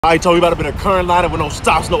All right, Toby, about to be the current lineup with no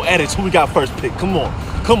stops, no edits. Who we got first pick? Come on.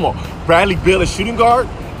 Come on. Bradley Beal is shooting guard?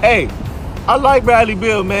 Hey, I like Bradley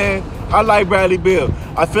Beal, man. I like Bradley Beal.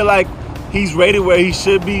 I feel like he's rated where he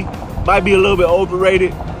should be. Might be a little bit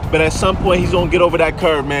overrated, but at some point he's going to get over that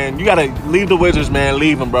curve, man. You got to leave the Wizards, man.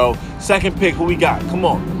 Leave him, bro. Second pick, who we got? Come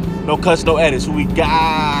on. No cuts, no edits. Who we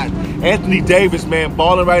got? Anthony Davis, man.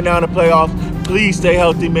 Balling right now in the playoffs. Please stay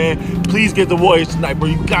healthy, man. Please get the Warriors tonight, bro.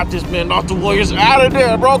 You got this, man. Knock the Warriors out of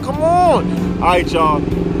there, bro. Come on. All right, y'all.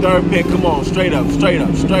 Third pick. Come on. Straight up, straight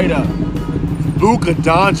up, straight up. Luka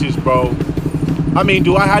Doncic, bro. I mean,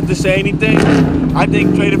 do I have to say anything? I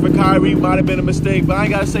think trading for Kyrie might have been a mistake, but I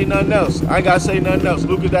ain't got to say nothing else. I ain't got to say nothing else.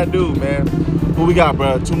 Luka's that dude, man. Who we got,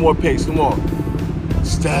 bro? Two more picks. Come on.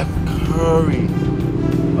 Steph Curry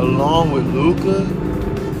along with Luka.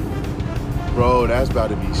 Bro, that's about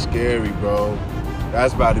to be scary, bro.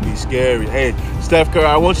 That's about to be scary. Hey, Steph Curry,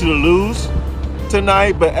 I want you to lose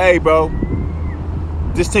tonight, but hey, bro,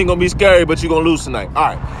 this team gonna be scary, but you're gonna lose tonight.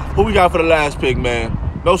 All right, who we got for the last pick, man?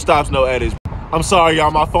 No stops, no edits. I'm sorry,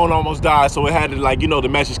 y'all. My phone almost died, so it had to, like, you know, the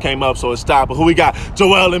message came up, so it stopped. But who we got?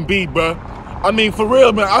 Joel Embiid, bro. I mean, for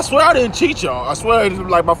real, man. I swear I didn't cheat, y'all. I swear,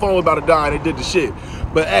 like, my phone was about to die and it did the shit.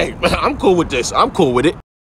 But hey, I'm cool with this. I'm cool with it.